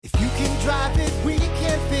drive it, we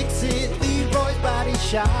can fix it. Leroy's Body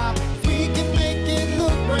Shop. We can make it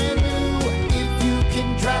look brand new. If you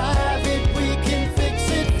can drive it, we can fix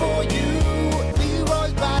it for you.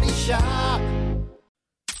 Leroy's Body Shop.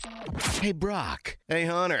 Hey, Brock. Hey,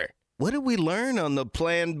 Hunter. What did we learn on the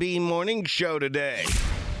Plan B morning show today?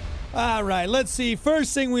 All right, let's see.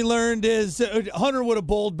 First thing we learned is Hunter would have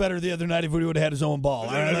bowled better the other night if he would have had his own ball.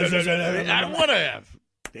 I don't want to have.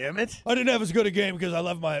 Damn it. I didn't have as good a game because I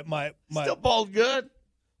left my Still bowled good.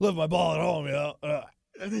 left my ball at home, you know.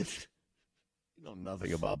 You know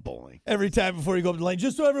nothing about bowling. Every time before you go up the lane,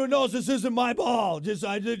 just so everyone knows this isn't my ball.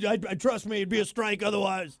 I trust me, it'd be a strike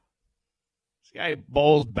otherwise. This guy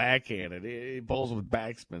bowls backhanded. He bowls with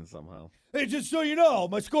backspin somehow. Hey, just so you know,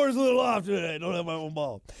 my score's a little off today. I don't have my own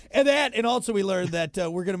ball. And also we learned that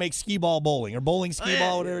we're going to make skee ball bowling or bowling skee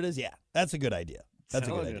ball, whatever it is. Yeah, that's a good idea. That's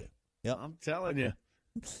a good idea. Yep. I'm telling you.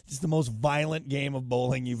 It's the most violent game of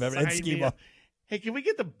bowling you've ever had. Skee ball. Hey, can we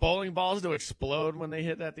get the bowling balls to explode when they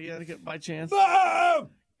hit at the end by chance?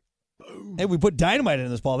 Boom! Hey, we put dynamite in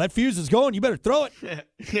this ball. That fuse is going. You better throw it.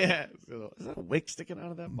 Yeah. Is that a wick sticking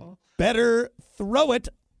out of that ball? Better throw it.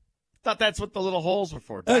 Thought that's what the little holes were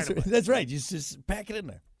for. That's right. Just pack it in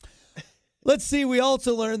there. Let's see. We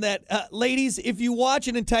also learned that, ladies, if you watch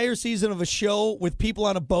an entire season of a show with people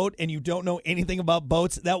on a boat and you don't know anything about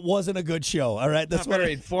boats, that wasn't a good show. All right, that's not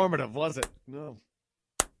very informative, was it? No.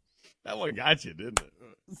 That one got you, didn't it?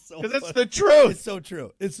 Because it's the truth. It's so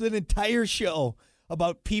true. It's an entire show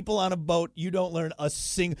about people on a boat. You don't learn a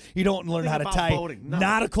single. You don't learn how to tie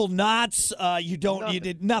nautical knots. You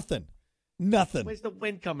did nothing. Nothing. Where's the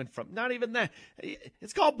wind coming from? Not even that.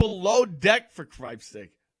 It's called Below Deck, for Christ's sake.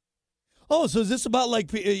 Oh, so is this about like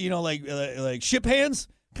ship hands?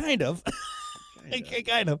 Kind of.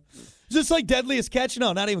 Kind of. Just like Deadliest Catch?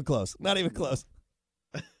 No, not even close. Not even close.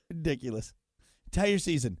 Ridiculous. Entire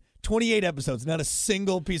season. 28 episodes. Not a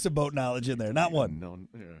single piece of boat knowledge in there. Not one. No,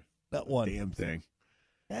 not one. Damn thing.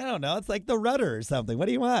 I don't know. It's like the rudder or something. What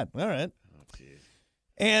do you want? All right. Oh, jeez.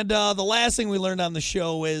 And the last thing we learned on the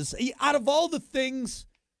show is, out of all the things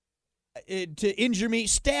to injure me,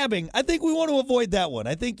 stabbing, I think we want to avoid that one.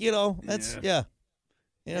 I think, that's, yeah.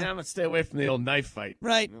 I'm going to stay away from the old knife fight.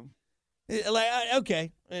 Right.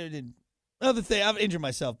 Okay. Another thing, I've injured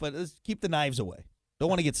myself, but let's keep the knives away. Don't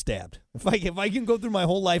want to get stabbed. If I can go through my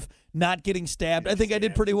whole life not getting stabbed, I think I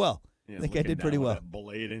did pretty well. Yeah, I think I did pretty well. That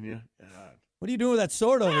blade in you. God. What are you doing with that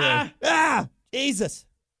sword over there? Ah! Jesus.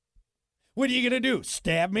 What are you going to do?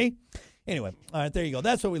 Stab me? Anyway, all right, there you go.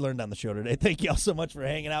 That's what we learned on the show today. Thank you all so much for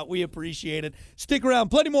hanging out. We appreciate it. Stick around.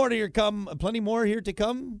 Plenty more here to come.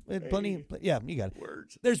 Yeah, you got it.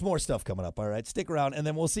 Words. There's more stuff coming up, all right? Stick around, and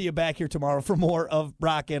then we'll see you back here tomorrow for more of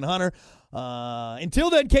Brock and Hunter.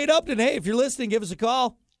 Until then, Kate Upton, hey, if you're listening, give us a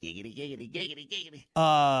call. Giggity, giggity, giggity, giggity.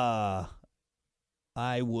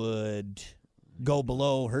 I would go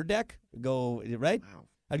below her deck. Right? Wow.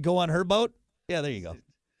 I'd go on her boat. Yeah, there you go.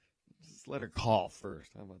 Just let her call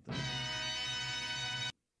first. How about that?